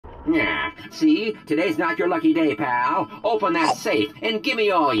Yeah, see? Today's not your lucky day, pal. Open that safe and give me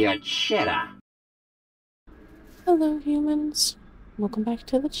all your cheddar. Hello, humans. Welcome back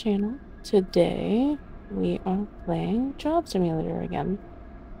to the channel. Today, we are playing Job Simulator again.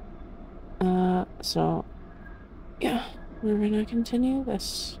 Yeah, we're gonna continue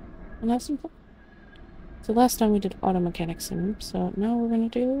this and have some fun. So last time we did Auto Mechanic Sim, so now we're gonna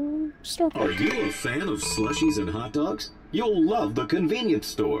do Store Clerk. Are you a fan of slushies and hot dogs? You'll love the convenience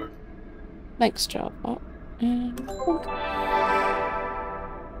store. Thanks, Job Bot. And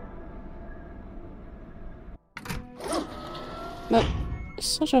no,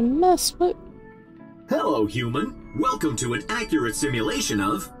 such a mess. What? Hello, human. Welcome to an accurate simulation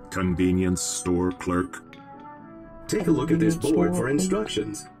of convenience store clerk. Take a look at this board for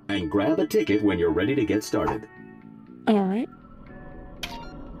instructions and grab a ticket when you're ready to get started. Alright.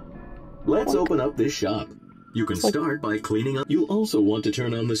 Let's open up this shop. You can start by cleaning up. You'll also want to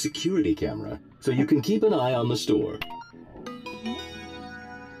turn on the security camera so you can keep an eye on the store.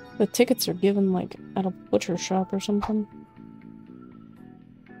 The tickets are given like at a butcher shop or something.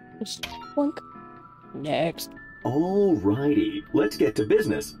 Just blink. Next. Alrighty, let's get to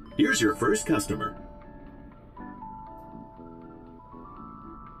business. Here's your first customer.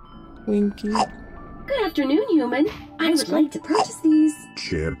 Winky. Good afternoon, human. I would like to purchase these.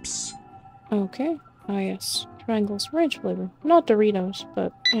 Chips. Okay. Ah, yes. Triangles. Ranch flavor. Not Doritos,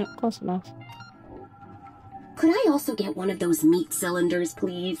 but, yeah, close enough. Could I also get one of those meat cylinders,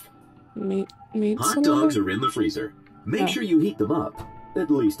 please? Meat Hot cylinder? dogs are in the freezer. Make sure you heat them up, at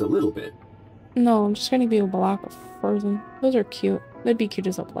least a little bit. No, I'm just gonna be a block of frozen. Those are cute. They'd be cute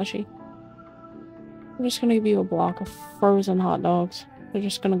as a plushie. I'm just gonna give you a block of frozen hot dogs. They're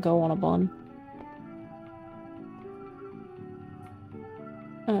just gonna go on a bun.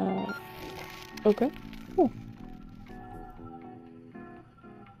 Okay. Cool.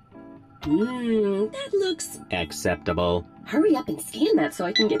 That looks Acceptable. Hurry up and scan that so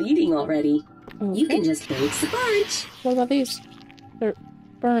I can get eating already. Okay. You can just thanks the bunch. What about these? They're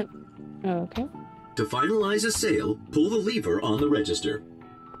burnt. Okay. To finalize a sale, pull the lever on the register.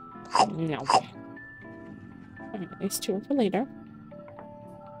 No. Alright, these two are for later.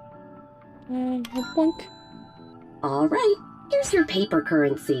 And a blink. All right, here's your paper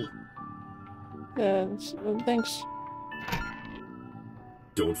currency. Thanks.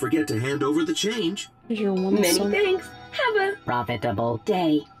 Don't forget to hand over the change. Here's your one Many son. thanks. Have a Profitable.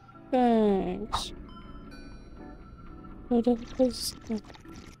 day. Thanks. What is this?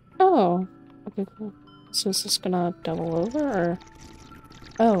 Oh. Okay, cool. So is this gonna double over, or?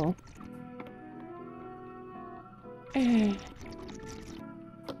 Oh. Eh.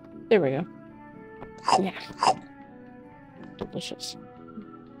 There we go. Yeah. Delicious.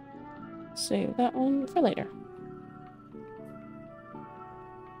 Save that one for later.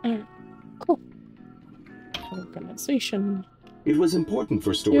 Alright. Cool. Organization. It was important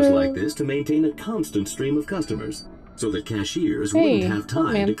for stores like this to maintain a constant stream of customers, so that cashiers wouldn't have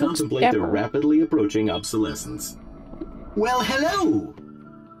time man, to looks contemplate their dapper. rapidly approaching obsolescence. Well, hello.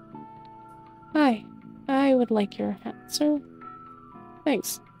 Hi. I would like your hat, sir.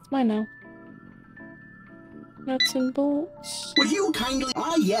 Thanks. It's mine now. Nuts and bolts. Would you kindly...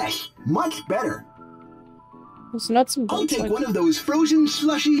 Ah, yes. Much better. Those nuts and I'll bolts. take like... one of those frozen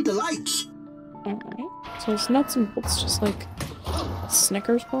slushy delights. Alright. So it's nuts and bolts just like a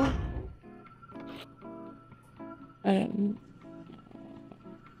Snickers bar? I didn't...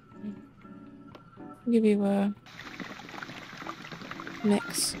 I'll give you a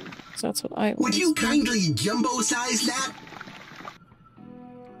mix. So that's what I Would you always do. kindly jumbo-size that?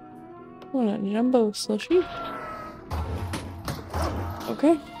 What a jumbo slushy.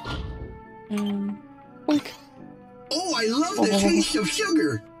 Okay. Boink. Oh, I love the taste of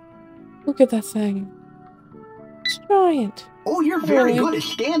sugar. Look at that thing. It's giant. Oh, you're very Really? good at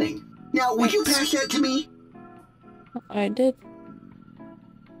scanning. Now, would you pass that to me? I did.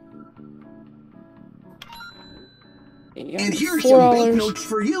 And here's some banknotes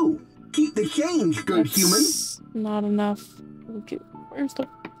for you. Keep the change, good human. That's not enough. Okay, where's the...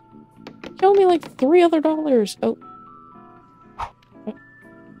 Show me like $3 other dollars. Oh.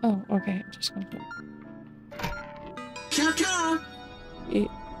 Oh, okay. Just gonna... Ta-ta! Yeah.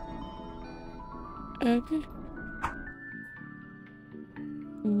 Okay.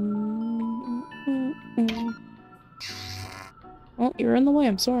 Oh, you're in the way.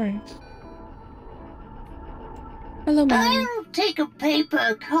 I'm sorry. Hello, ma'am. I'll take a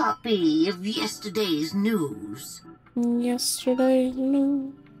paper copy of yesterday's news. Yesterday's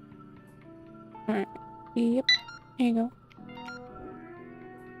news. Alright. Yep. Here you go.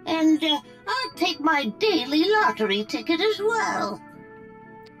 And I'll take my daily lottery ticket as well.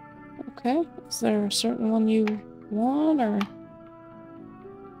 Okay. Is there a certain one you want, or...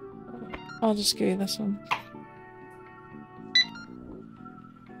 I'll just give you this one.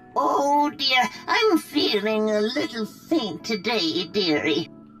 Oh dear, I'm feeling a little faint today, dearie.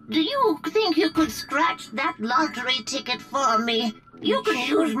 Do you think you could scratch that lottery ticket for me? You can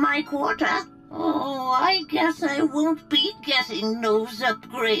use my quarter. Oh, I guess I won't be getting those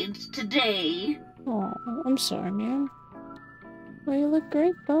upgrades today. Oh, I'm sorry, man. Well, you look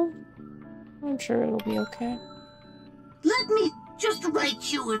great, though. I'm sure it'll be okay. Let me just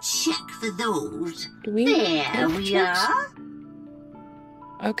write you a check for those. Do we There take we checks? are.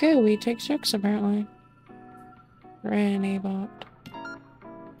 Okay, we take checks, apparently. Granny bot.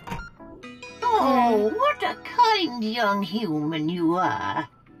 Oh, what a kind young human you are.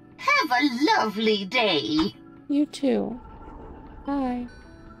 Have a lovely day. You too. Bye.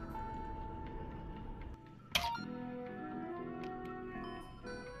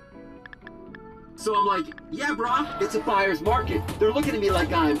 So I'm like, yeah, brah, it's a buyer's market. They're looking at me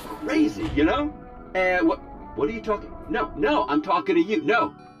like I'm crazy, you know? What are you talking? No, I'm talking to you.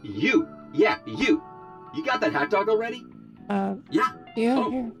 No, you. Yeah, you. You got that hot dog already? Yeah. Yeah. Oh,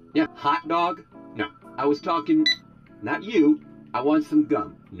 Here. yeah, hot dog? No, I was talking, not you. I want some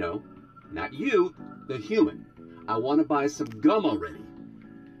gum. No, not you, the human. I want to buy some gum already.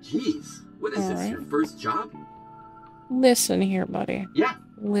 Jeez, what is this, Alright. your first job? Listen here, buddy. Yeah.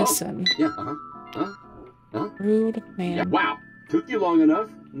 Listen. Yeah, Rude man. Yeah, wow. Took you long enough.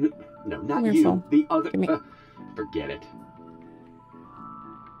 No, not Come here, you. phone. The other. Give me- Forget it.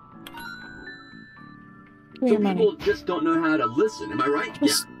 Give me your Some money. people just don't know how to listen. Am I right?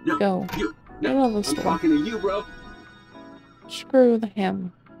 Just yeah. No. go. You. Get No. out of the I'm store. talking to you, bro. Screw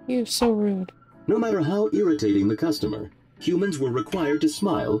him. You're so rude. No matter how irritating the customer, humans were required to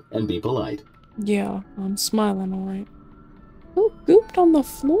smile and be polite. Yeah, I'm smiling alright. Who gooped on the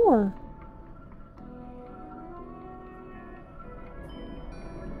floor?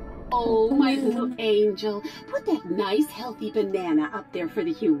 Oh, my Banana. little angel. Put that nice, healthy banana up there for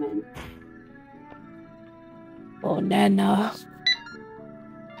the human. Banana.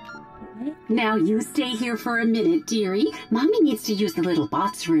 Alright. Now you stay here for a minute, dearie. Mommy needs to use the little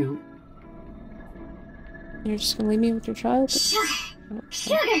bot's room. You're just gonna leave me with your child? Sugar,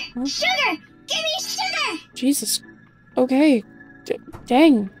 Huh? sugar, give me sugar. Jesus. Okay.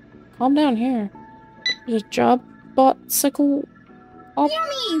 Dang. Calm down here. There's a job bot sickle up.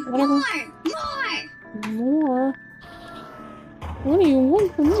 Yummy, Whatever. more. More? What do you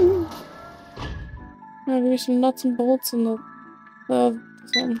want from me? I'll give you some nuts and bolts and the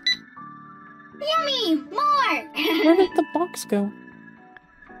thing. Yummy, more. Where did the box go?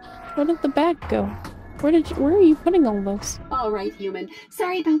 Where did the bag go? Where are you putting all this? All right, human.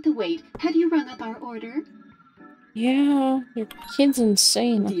 Sorry about the wait. Have you rung up our order? Yeah, your kid's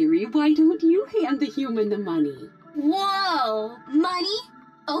insane. Dearie, why don't you hand the human the money? Whoa, money?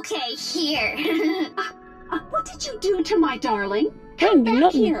 Okay, here. What did you do to my darling? I Come didn't do back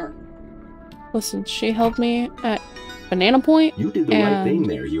nothing. here. Listen, she held me at Banana Point. You did the right And thing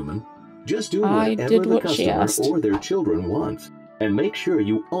there, human. Just do I whatever did the what she customer asked. or their children wants. And make sure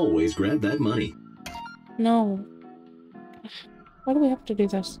you always grab that money. No. Why do we have to do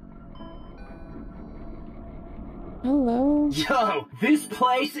this? Hello? Yo, this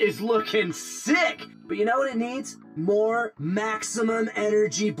place is looking sick! But you know what it needs? More maximum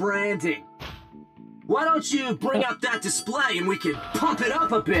energy branding. Why don't you bring out that display and we can pump it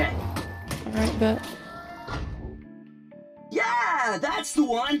up a bit? Alright, bet. Yeah, that's the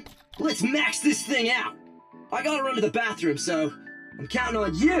one! Let's max this thing out! I gotta run to the bathroom, so I'm counting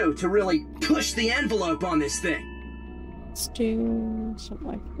on you to really push the envelope on this thing. Let's do something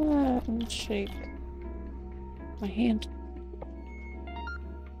like that and shake my hand.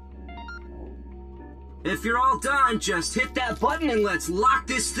 If you're all done, just hit that button and let's lock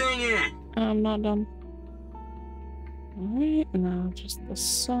this thing in. I'm not done. Alright, now just the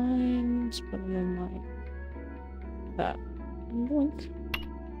signs, put it in like that. And blink.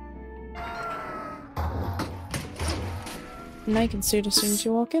 Now you can see it as soon as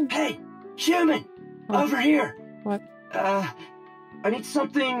you walk in. Hey, human! What? Over here! What? I need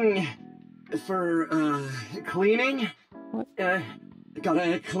something for, cleaning. What?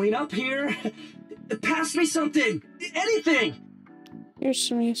 Gotta clean up here. Pass me something! Anything! Here's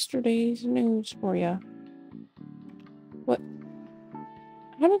some yesterday's news for ya. What?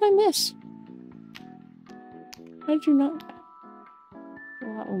 How did I miss? How did you not?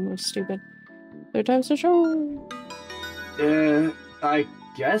 Well, that one was stupid. Third time's the show. I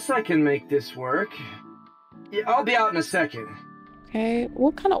guess I can make this work. Yeah, I'll be out in a second. Okay,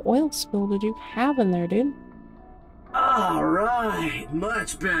 what kind of oil spill did you have in there, dude? All right,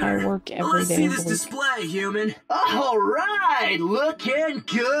 much better. I work every Let's day see of this the week. display, human. All right, looking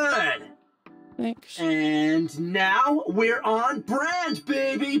good. Thanks. And now we're on brand,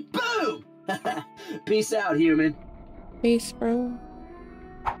 baby. Boom. Peace out, human. Peace, bro.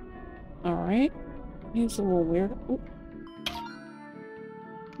 Alright. He's a little weird. Ooh.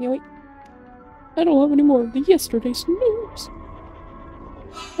 Yeah, wait. I don't have any more of the yesterday's news.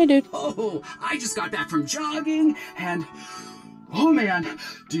 I did. Oh, I just got back from jogging, and... Oh man,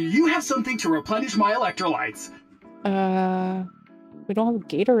 do you have something to replenish my electrolytes? We don't have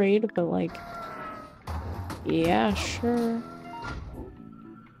Gatorade, but like... Yeah, sure.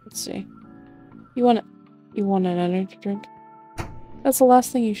 Let's see. You want an energy drink? That's the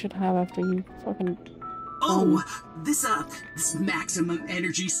last thing you should have after you fucking... Oh, this maximum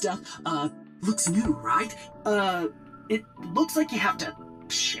energy stuff, looks new, right? It looks like you have to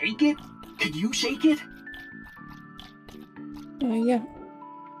shake it? Could you shake it? Yeah.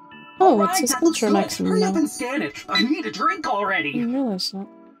 Oh, Alright, it's his that looks ultra good. maximum Hurry now. up and scan it. I need a drink I already. didn't realize that.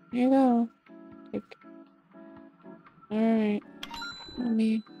 Here you go. Take. Alright. Let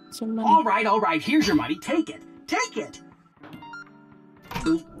me some money. All right, here's your money. Take it. Take it.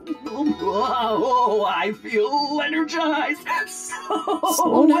 Oh, I feel energized. Slow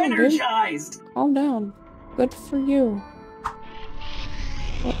So down, dude. energized. Calm down. Good for you.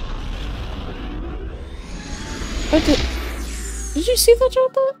 What did you see that,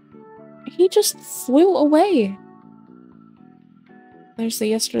 Joppa? He just flew away. There's the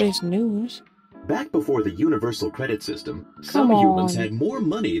yesterday's news. Back before the universal credit system, Come some humans on. had more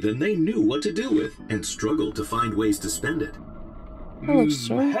money than they knew what to do with and struggled to find ways to spend it. Hello,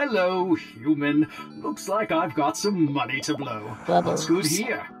 sir. Hello, human. Looks like I've got some money to blow. Bubbles. What's good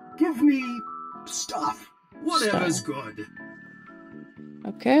here? Give me stuff. Whatever's good.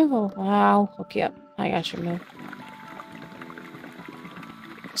 Okay, well, I'll hook you up. I got you, man.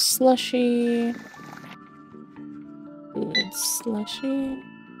 Slushy. Good slushy.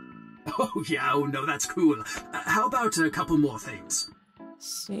 Oh, yeah, oh no, that's cool. How about a couple more things?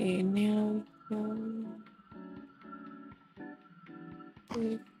 Let's see, now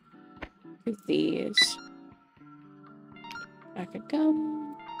do these. Pack of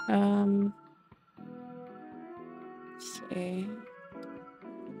gum. Let's see.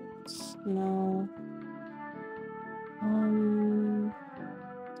 No.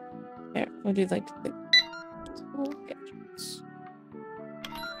 There, we'll do like the gadgets.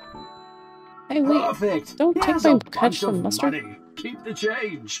 Hey, wait. Perfect. Don't take Here's my a bunch ketchup of and mustard. money. Keep the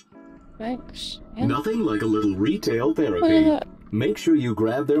change. Thanks. Yeah. Nothing like a little retail Look at therapy. that. Make sure you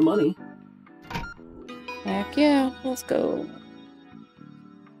grab their money. Heck yeah, let's go.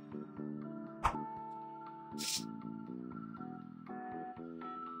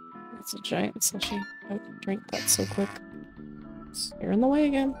 That's a giant slushy. I would drink that so quick. You're in the way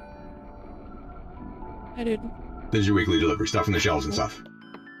again. I did. This is your weekly delivery, stuff from the shelves and stuff.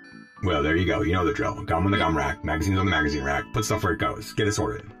 Well, there you go. You know the drill. Gum on the gum rack, magazines on the magazine rack. Put stuff where it goes. Get it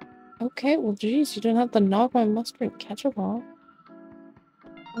sorted. Okay, well, geez, you didn't have to knock my mustard and ketchup off.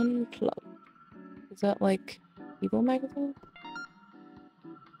 Unplug. Is that like Evil magazine?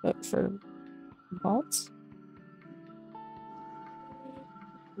 But for bots?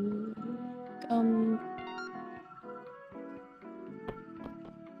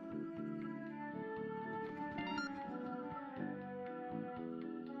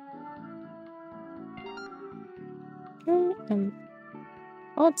 Okay, and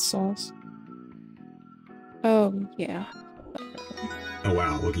hot sauce. Oh, yeah. Oh,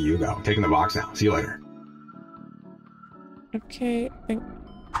 wow. Look at you go. Taking the box now. See you later. Okay,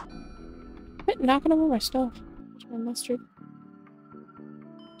 quit knocking over my stuff. Where's my mustard?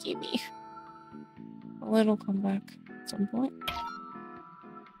 Gimme. Well, it'll come back at some point.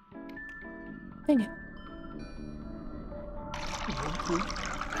 Dang it.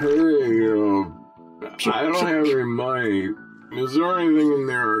 Hey, I don't have any money. Is there anything in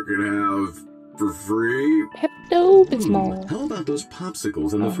there I could have for free? Pepto-Bismol. How about those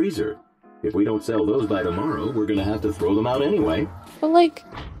popsicles in the freezer? If we don't sell those by tomorrow, we're gonna have to throw them out anyway. But like,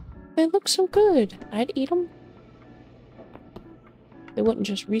 they look so good. I'd eat them. They wouldn't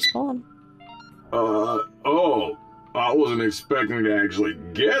just respawn. Oh, I wasn't expecting to actually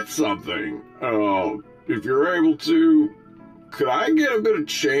get something. If you're able to, could I get a bit of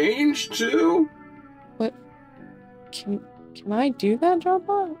change too? What? Can I do that,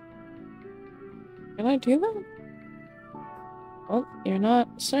 Dropbot? Can I do that? Well, you're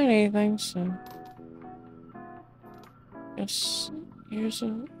not saying anything, so... Just... here's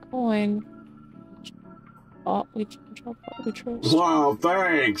a coin. We trust. Wow,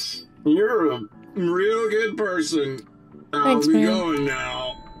 thanks. You're a real good person. Thanks, I'll be man. going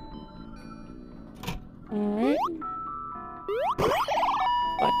now. Alright.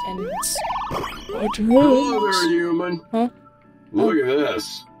 Buttons. Hello there, human. Huh? Look at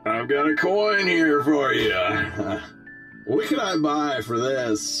this. I've got a coin here for you. What can I buy for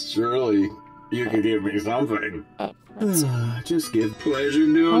this? Surely you could give me something. Just give pleasure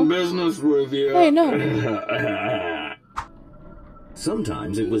doing business with you. Hey, no.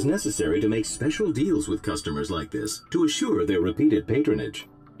 Sometimes it was necessary to make special deals with customers like this to assure their repeated patronage.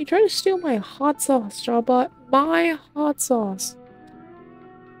 You trying to steal my hot sauce, Jawbot? My hot sauce.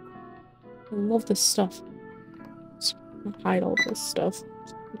 I love this stuff. Just hide all this stuff.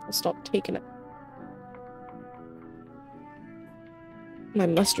 People stop taking it. My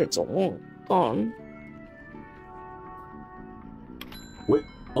mustard's all gone. Wait,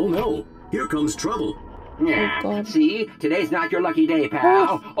 oh no, here comes trouble. Yeah, Oh, God. see? Today's not your lucky day,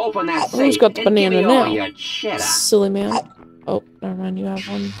 pal. Open that safe Who's got the and give banana me all now? your cheddar. Silly man. Oh, never mind, you have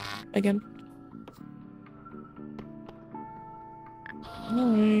one again.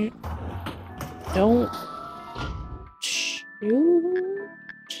 Alright. Don't shoot.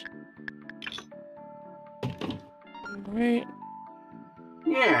 Alright.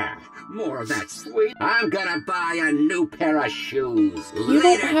 Yeah, more of that sweet. I'm gonna buy a new pair of shoes. You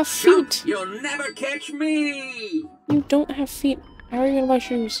don't have chump. feet. You'll never catch me. You don't have feet. How are you gonna buy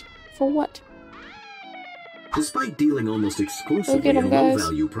shoes? For what? Despite dealing almost exclusively Go get 'em, in guys.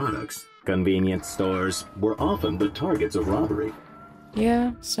 low-value products, convenience stores were often the targets of robbery.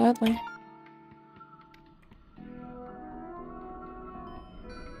 Yeah, sadly.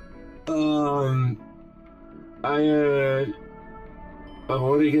 I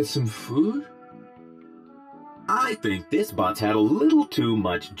want to get some food? I think this bot's had a little too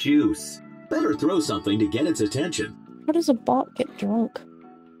much juice. Better throw something to get its attention. How does a bot get drunk?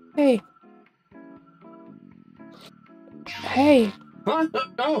 Hey. Hey. Huh?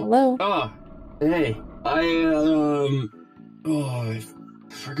 Oh. Hello. Oh. Hey. I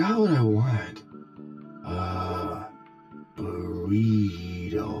forgot what I want.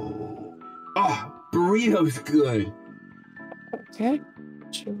 Burrito. Oh, burrito's good. Okay.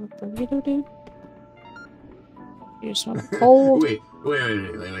 What's your burrito, dude? You just want a cold? Wait. What?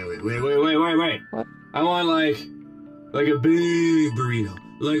 I want like a big burrito.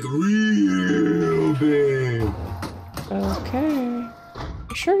 Like real big. Okay.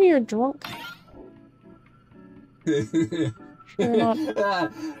 You sure you're drunk? Sure not.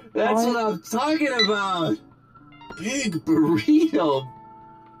 That's what I'm talking about. Big burrito.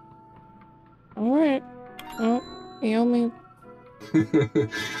 Alright. Well, you owe me.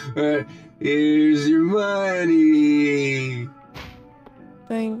 Here's your money.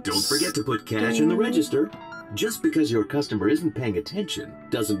 Thanks. Don't forget to put cash in the register. Just because your customer isn't paying attention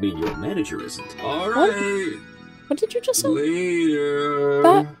doesn't mean your manager isn't. All right. What did you just say? Later.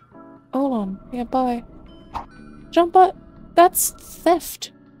 That? Hold on. Yeah, bye. Jump up. That's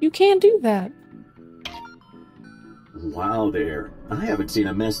theft. You can't do that. Wow there. I haven't seen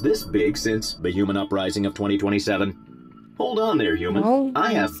a mess this big since the human uprising of 2027. Hold on there, human. Well,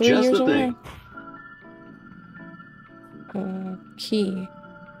 I have 3 just years the thing. away. Key.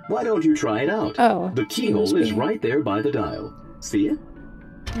 Why don't you try it out? Oh. The keyhole is right there by the dial. See it?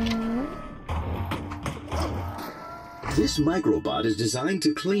 This microbot is designed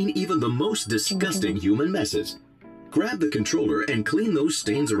to clean even the most disgusting human messes. Grab the controller and clean those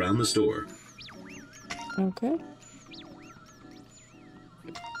stains around the store. Okay.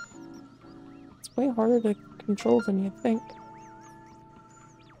 It's way harder to control than you think.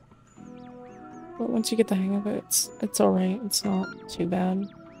 But once you get the hang of it, it's alright. It's not too bad.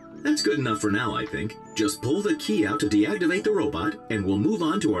 That's good enough for now, I think. Just pull the key out to deactivate the robot, and we'll move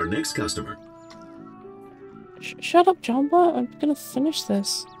on to our next customer. Shut up, Jamba. I'm gonna finish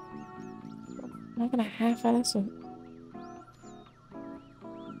this. I'm not gonna half-ass it.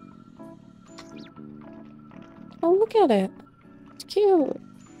 Oh, look at it. It's cute.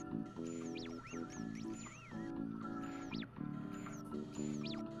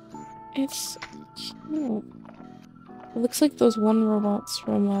 It's cute. It looks like those one robots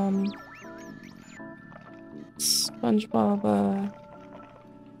from, SpongeBob,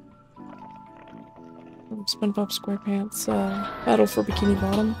 from SpongeBob SquarePants, Battle for Bikini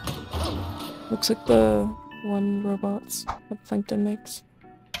Bottom. Looks like the one robots that Plankton makes.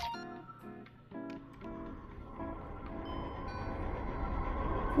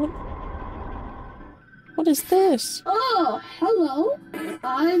 What is this? Oh, hello.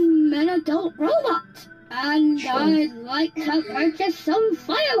 I'm an adult robot, and I'd like to purchase some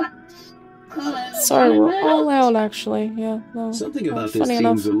fireworks. Sorry, we're all out actually. Yeah, no. Something about this funny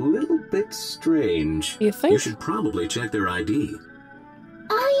seems enough. a little bit strange. You think? You should probably check their ID.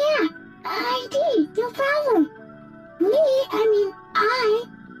 Oh yeah, ID, no problem. I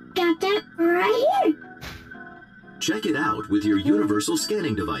got that right here. Check it out with your universal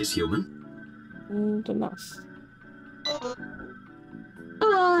scanning device, human. Enough.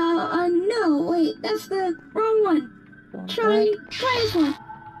 No, wait, that's the wrong one. Try this one.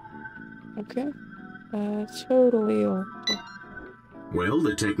 Okay. Totally. Well,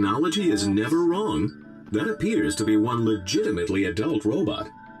 the technology is never wrong. That appears to be one legitimately adult robot.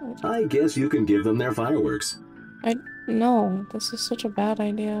 I guess you can give them their fireworks. No, this is such a bad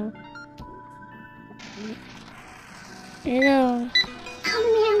idea. Here you go. Oh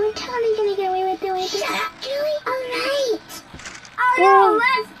man, we're totally gonna get away with doing this. Shut up, Julie. Alright. Oh no,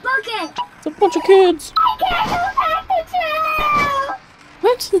 let's book it. It's a bunch of kids. I can't go back to jail.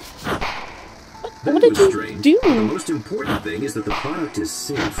 What? That What did you strange. do? The most important thing is that the product is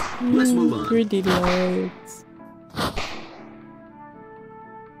safe. Let's move on. Ridiculous.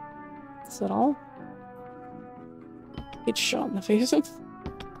 Is that all? Get shot in the face.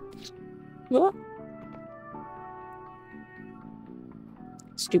 What?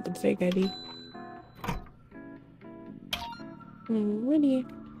 Stupid fake ID. Alrighty.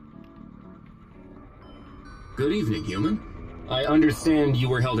 Good evening, human. I understand you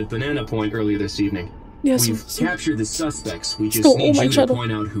were held at Banana Point earlier this evening. Yes, We've captured the suspects. We just Stole need my you to cheddar.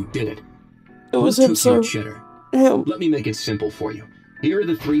 point out who did it. It was Who him, took sir. your cheddar? Him. Let me make it simple for you. Here are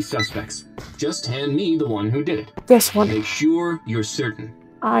the 3 suspects. Just hand me the one who did it. This one. Make sure you're certain.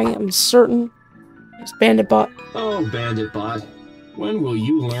 I am certain. It's Bandit Bot. Oh, Bandit Bot. When will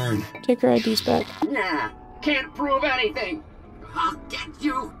you learn? Take your IDs back. Nah, can't prove anything. I'll get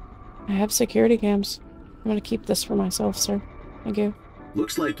you. I have security cams. I'm gonna keep this for myself, sir. Thank you.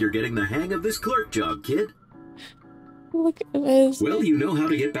 Looks like you're getting the hang of this clerk job, kid. Look at his Well, you know how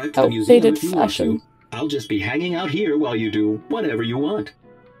to get back to the museum outdated if you want fashion. to. I'll just be hanging out here while you do whatever you want.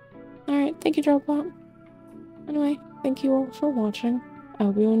 Alright, thank you, Dropbot. Anyway, thank you all for watching. I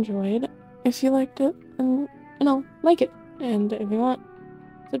hope you enjoyed. If you liked it, then, like it. And if you want,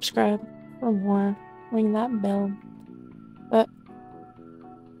 subscribe for more. Ring that bell. But,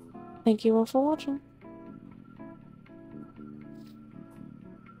 thank you all for watching.